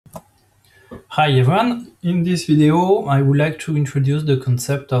Hi everyone, in this video I would like to introduce the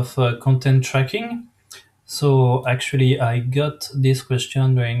concept of content tracking. So actually I got this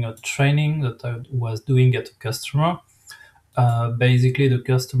question during a training that I was doing at a customer. Basically the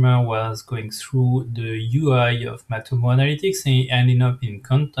customer was going through the UI of Matomo Analytics and he ended up in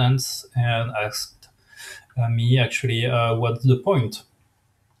contents and asked me actually what's the point?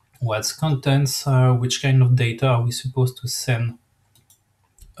 What's contents? Which kind of data are we supposed to send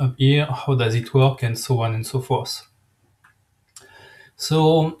up here? How does it work? And so on and so forth.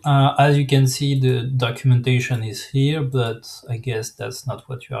 So as you can see, the documentation is here, but I guess that's not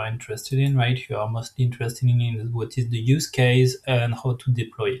what you are interested in, right? You are mostly interested in what is the use case and how to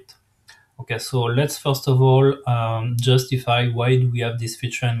deploy it. Okay, so let's first of all justify why do we have this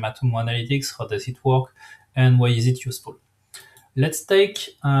feature in Matomo Analytics, how does it work, and why is it useful. Let's take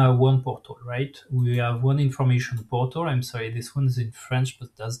one portal, right? We have one information portal. I'm sorry, this one is in French,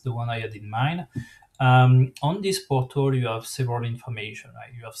 but that's the one I had in mind. On this portal, you have several information,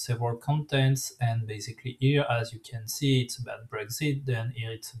 right? You have several contents, and basically here, as you can see, it's about Brexit. Then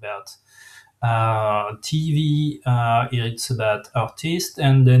here it's about TV. Here it's about artists,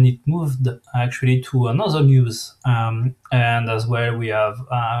 and then it moved actually to another news, and as well we have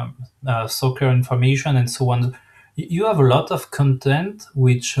soccer information and so on. You have a lot of content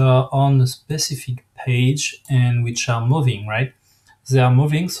which are on a specific page and which are moving, right? They are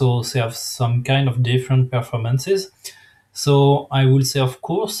moving, so they have some kind of different performances. So I will say, of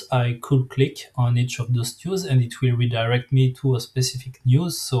course, I could click on each of those news and it will redirect me to a specific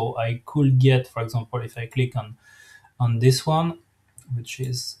news. So I could get, for example, if I click on this one, which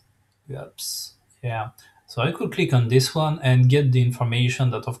is, oops, yeah. So I could click on this one and get the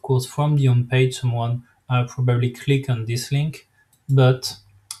information that, of course, from the home page, someone probably click on this link, but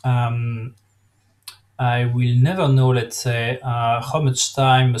I will never know, let's say, how much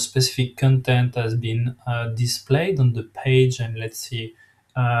time a specific content has been displayed on the page, and let's see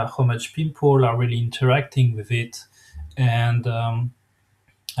how much people are really interacting with it. And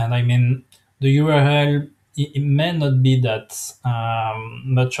I mean, the URL, it may not be that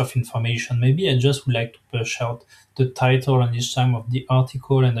much of information. Maybe I just would like to push out the title on each time of the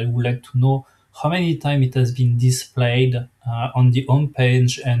article, and I would like to know how many times it has been displayed on the home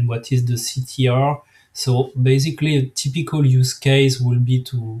page and what is the CTR. So basically, a typical use case will be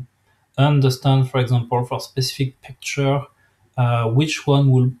to understand, for example, for a specific picture, which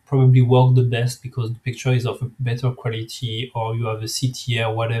one will probably work the best because the picture is of a better quality or you have a CTA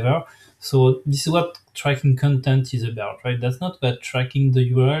or whatever. So this is what tracking content is about, right? That's not about tracking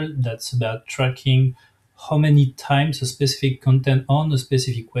the URL, that's about tracking how many times a specific content on a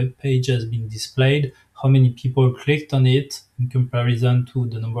specific web page has been displayed, how many people clicked on it in comparison to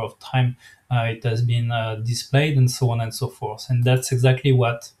the number of time it has been displayed, and so on and so forth. And that's exactly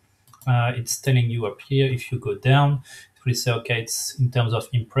what it's telling you up here. If you go down, it will say, okay, it's in terms of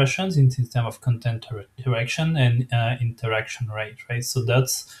impressions, in terms of content direction and interaction rate, right? So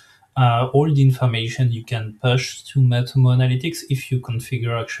that's all the information you can push to Matomo Analytics if you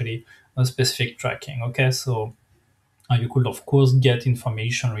configure actually a specific tracking. Okay, so you could of course get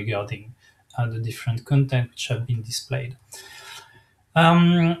information regarding the different content which have been displayed.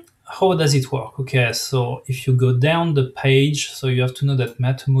 How does it work? Okay, so if you go down the page, so you have to know that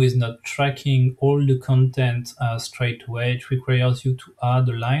Matomo is not tracking all the content straight away. It requires you to add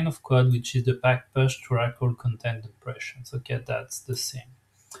a line of code, which is the back push to track all content impressions. Okay, that's the same.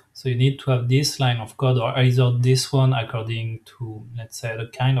 So you need to have this line of code, or either this one according to, let's say, the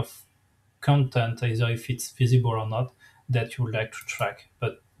kind of content, either if it's visible or not, that you would like to track.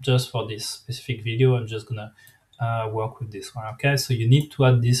 But just for this specific video, I'm just gonna work with this one. Okay, so you need to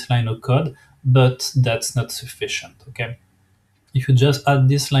add this line of code, but that's not sufficient. Okay, if you just add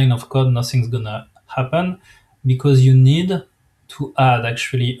this line of code, nothing's gonna happen because you need to add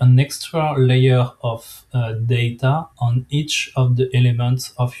actually an extra layer of data on each of the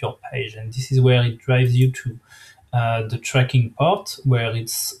elements of your page. And this is where it drives you to the tracking part, where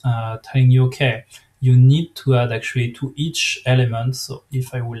it's telling you, okay, you need to add actually to each element. So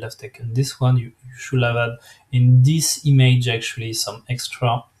if I would have taken this one, you should have had in this image actually some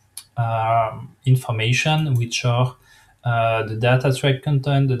extra information, which are the data track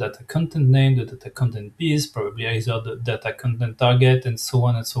content, the data content name, the data content piece, probably either the data content target, and so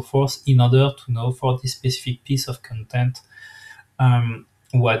on and so forth, in order to know for this specific piece of content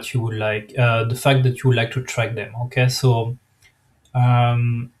what you would like, the fact that you would like to track them. Okay, so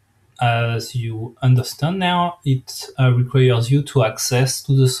as you understand now, it requires you to access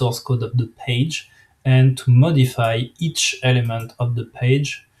to the source code of the page and to modify each element of the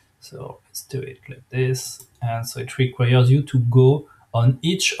page. So let's do it like this. And so it requires you to go on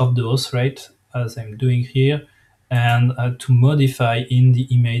each of those, right? as I'm doing here, and to modify in the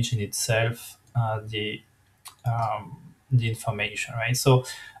image in itself the information, right? So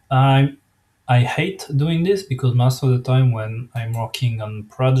I hate doing this because most of the time when I'm working on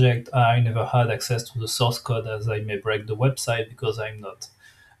project, I never had access to the source code, as I may break the website because I'm not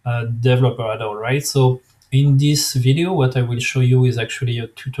a developer at all, right? So in this video, what I will show you is actually a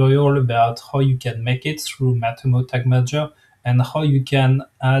tutorial about how you can make it through Matomo Tag Manager and how you can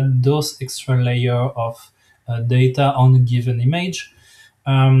add those extra layer of data on a given image.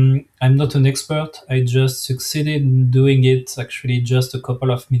 I'm not an expert. I just succeeded in doing it actually just a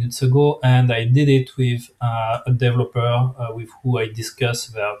couple of minutes ago, and I did it with a developer with who I discussed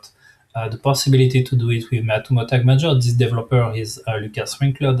about the possibility to do it with Matomo Tag Manager. This developer is Lucas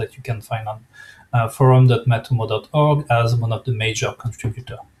Winkler, that you can find on forum.matomo.org as one of the major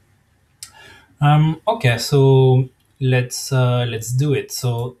contributors. Okay, so let's do it.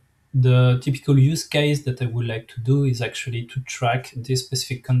 So the typical use case that I would like to do is actually to track this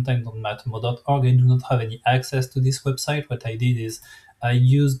specific content on matomo.org. I do not have any access to this website. What I did is I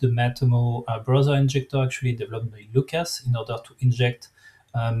used the Matomo browser injector, actually developed by Lucas, in order to inject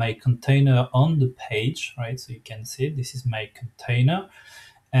my container on the page, right? So you can see this is my container.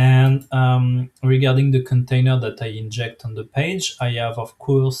 And regarding the container that I inject on the page, I have, of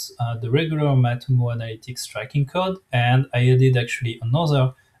course, the regular Matomo Analytics tracking code, and I added actually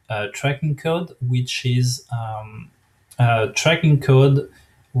another tracking code, which is tracking code,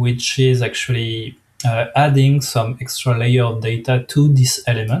 which is actually adding some extra layer of data to this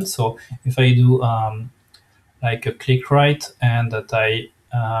element. So if I do like a click right and that I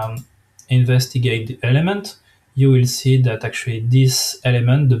investigate the element, you will see that actually this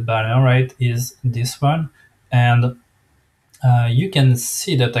element, the banner, right, is this one. And you can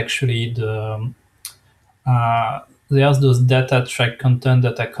see that actually there's those data track content,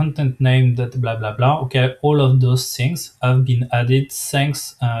 data content name, that blah, blah, blah. Okay, all of those things have been added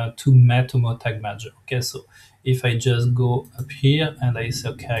thanks to Matomo Tag Manager. Okay, so if I just go up here and I say,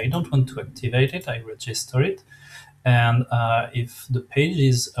 okay, I don't want to activate it, I register it. And if the page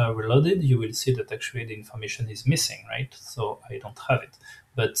is reloaded, you will see that actually the information is missing, right? So I don't have it.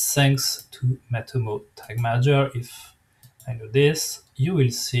 But thanks to Matomo Tag Manager, if I do this, you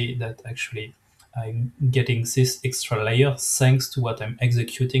will see that actually I'm getting this extra layer thanks to what I'm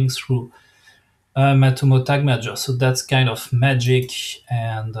executing through Matomo Tag Manager. So that's kind of magic,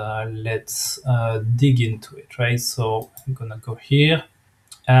 and let's dig into it, right? So I'm gonna go here.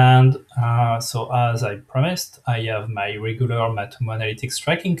 And so as I promised, I have my regular Matomo Analytics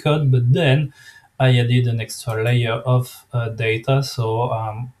tracking code, but then I added an extra layer of data. So,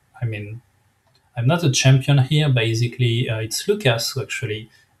 I mean, I'm not a champion here. Basically, it's Lucas who actually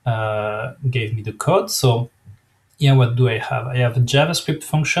gave me the code. So here, what do I have? I have a JavaScript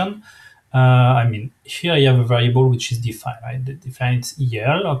function. I mean, here I have a variable which is defined. I defined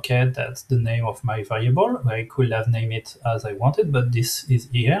EL. Okay, that's the name of my variable. I could have named it as I wanted, but this is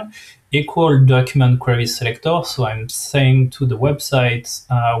EL. Equal document query selector. So I'm saying to the website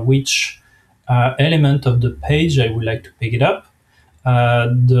which element of the page I would like to pick it up.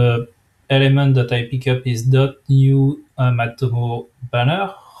 The element that I pick up is .new Matomo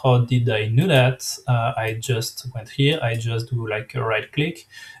banner. How did I know that? I just went here, I just do like a right click,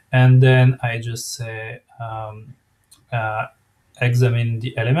 and then I just say examine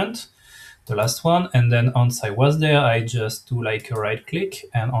the element, the last one, and then once I was there, I just do like a right click,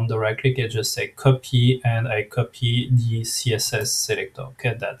 and on the right click, I just say copy, and I copy the CSS selector.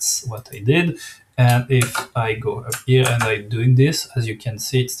 Okay, that's what I did. And if I go up here and I'm doing this, as you can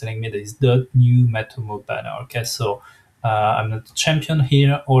see, it's telling me there is .new Matomo banner. Okay, so I'm not a champion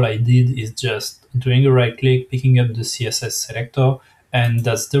here. All I did is just doing a right click, picking up the CSS selector, and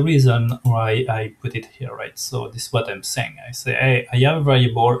that's the reason why I put it here, right? So this is what I'm saying. I say, hey, I have a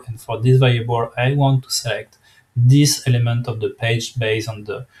variable, and for this variable, I want to select this element of the page based on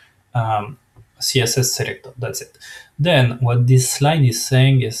the CSS selector. That's it. Then what this line is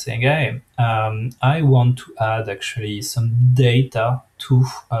saying, hey, I want to add actually some data to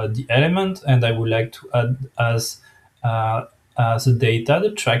the element, and I would like to add as the data,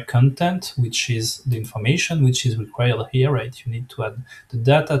 the track content, which is the information which is required here, right? You need to add the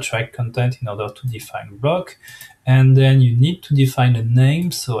data track content in order to define block. And then you need to define a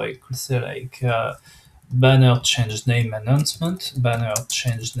name. So I could say like banner change name announcement, banner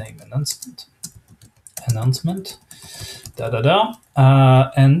change name announcement, and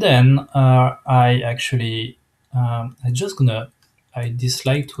then I actually, I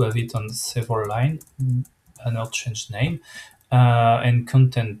dislike to have it on several lines, banner change name, and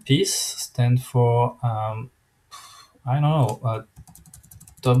content piece stand for, I don't know,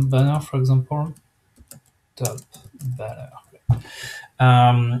 top banner, for example, top banner.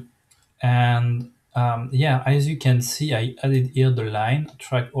 Um, and yeah, as you can see, I added here the line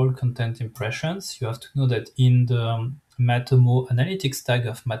track all content impressions. You have to know that in the Matomo analytics tag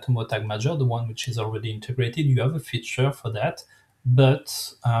of Matomo Tag Manager, the one which is already integrated, you have a feature for that.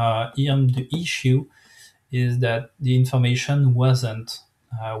 But here the issue is that the information wasn't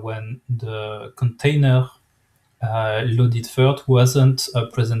when the container loaded first wasn't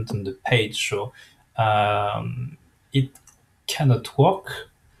present on the page, so it cannot work.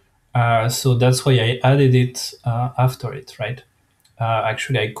 So that's why I added it after it, right?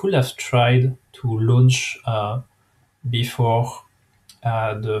 Actually, I could have tried to launch before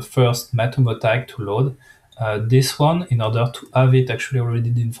the first Matomo tag to load this one in order to have it actually already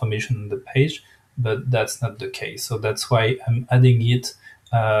the information on the page, but that's not the case. So that's why I'm adding it.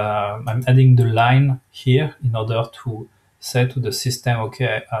 I'm adding the line here in order to say to the system,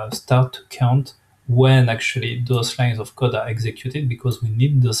 okay, start to count when actually those lines of code are executed, because we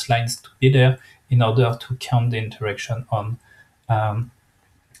need those lines to be there in order to count the interaction um,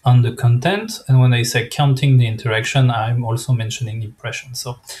 on the content. And when I say counting the interaction, I'm also mentioning impression.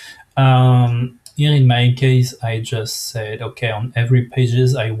 So here in my case, I just said, okay, on every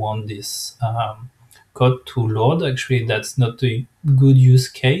pages, I want this code to load. Actually, that's not a good use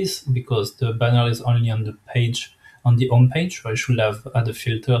case because the banner is only on the page, on the home page. So I should have had a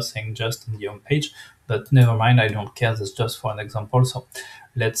filter saying just on the home page, but never mind, I don't care. That's just for an example. So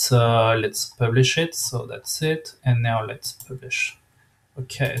let's publish it. So that's it. And now let's publish.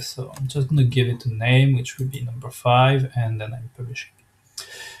 Okay, so I'm just gonna give it a name, which will be number 5, and then I'm publishing.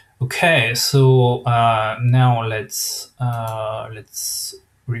 Okay, so now let's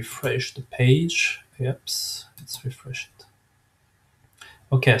refresh the page. Yep, let's refresh it.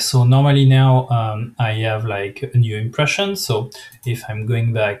 Okay, so normally now I have like a new impression. So if I'm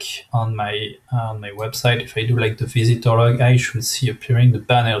going back on my website, if I do like the visitor log, I should see appearing the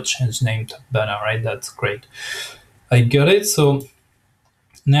banner change name to banner, right? That's great. I got it. So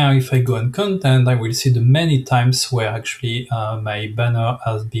now, if I go on content, I will see the many times where actually my banner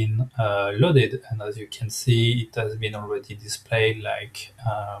has been loaded. And as you can see, it has been already displayed like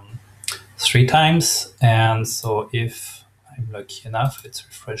 3 times. And so if I'm lucky enough, let's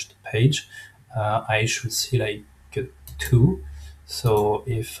refresh the page, I should see like 2. So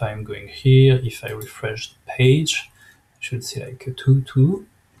if I'm going here, if I refresh the page, I should see like a 2.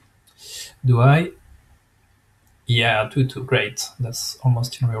 Do I? Yeah, 2, great. That's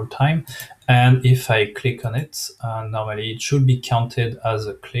almost in real time. And if I click on it, normally it should be counted as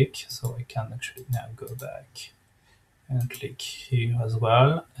a click. So I can actually now go back and click here as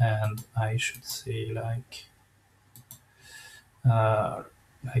well. And I should see like a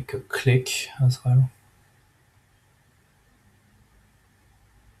click as well.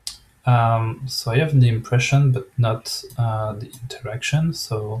 So I have the impression, but not the interaction.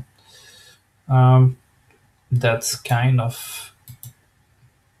 So that's kind of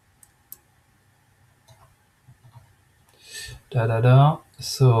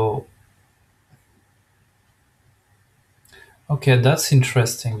So okay, that's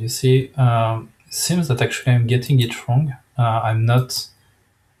interesting. You see, it seems that actually I'm getting it wrong. I'm not.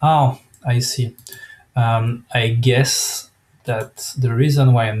 Oh, I see. I guess that the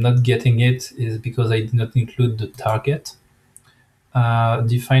reason why I'm not getting it is because I did not include the target,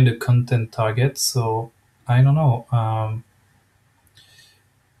 define the content target. So I don't know.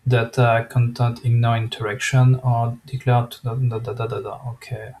 Data content ignore interaction or declare to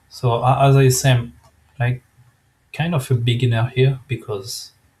okay. So as I say, I'm like kind of a beginner here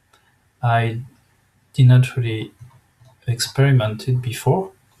because I did not really experiment it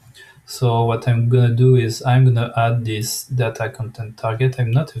before. So what I'm gonna do is I'm gonna add this data content target. I'm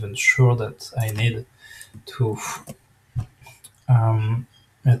not even sure that I need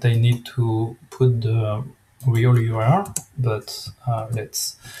to put the real URL, but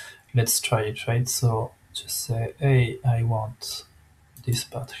let's try it, right? So just say, hey, I want this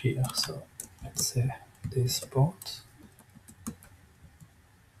part here. So let's say this part.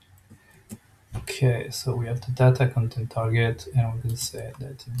 Okay, so we have the data content target, and we're going to say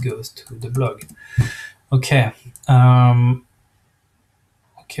that it goes to the blog. Okay,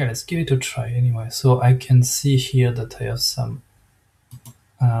 okay, let's give it a try anyway. So I can see here that I have some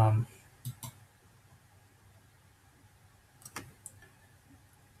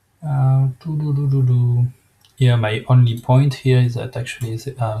yeah, my only point here is that actually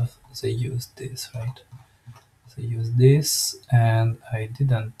they use this, right? They use this, and I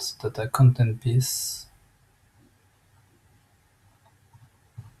didn't data content piece.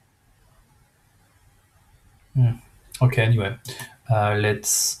 Okay, anyway,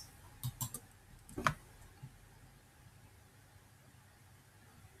 Let's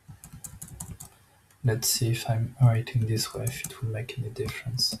see if I'm writing this way, if it will make any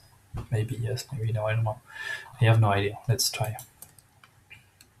difference. Maybe yes, maybe no, I don't know. I have no idea. Let's try.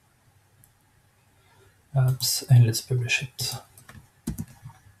 Oops, and let's publish it.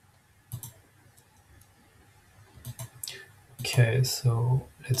 Okay, so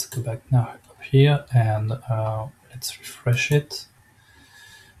let's go back now up here and let's refresh it.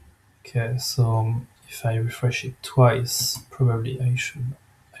 Okay, so if I refresh it twice, probably I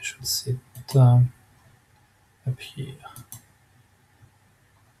should see it up here.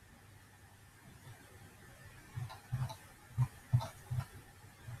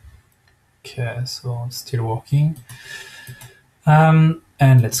 Okay, so it's still working. And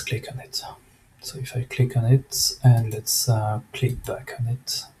let's click on it. So if I click on it and let's click back on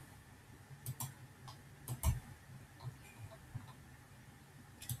it.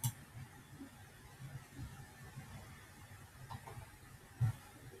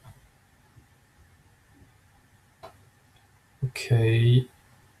 Okay,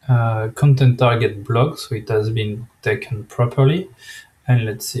 content target blocked, so it has been taken properly. And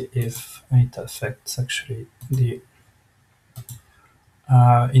let's see if it affects actually the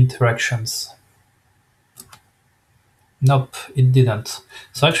interactions. Nope, it didn't.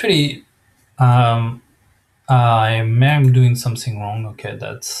 So actually, I'm doing something wrong. Okay,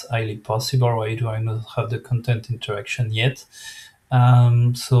 that's highly possible. Why do I not have the content interaction yet?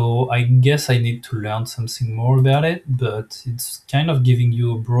 So I guess I need to learn something more about it, but it's kind of giving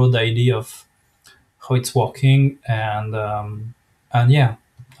you a broad idea of how it's working, and yeah,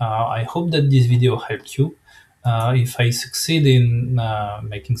 I hope that this video helped you. If I succeed in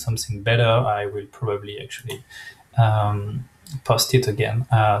making something better, I will probably actually post it again.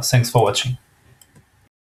 Thanks for watching.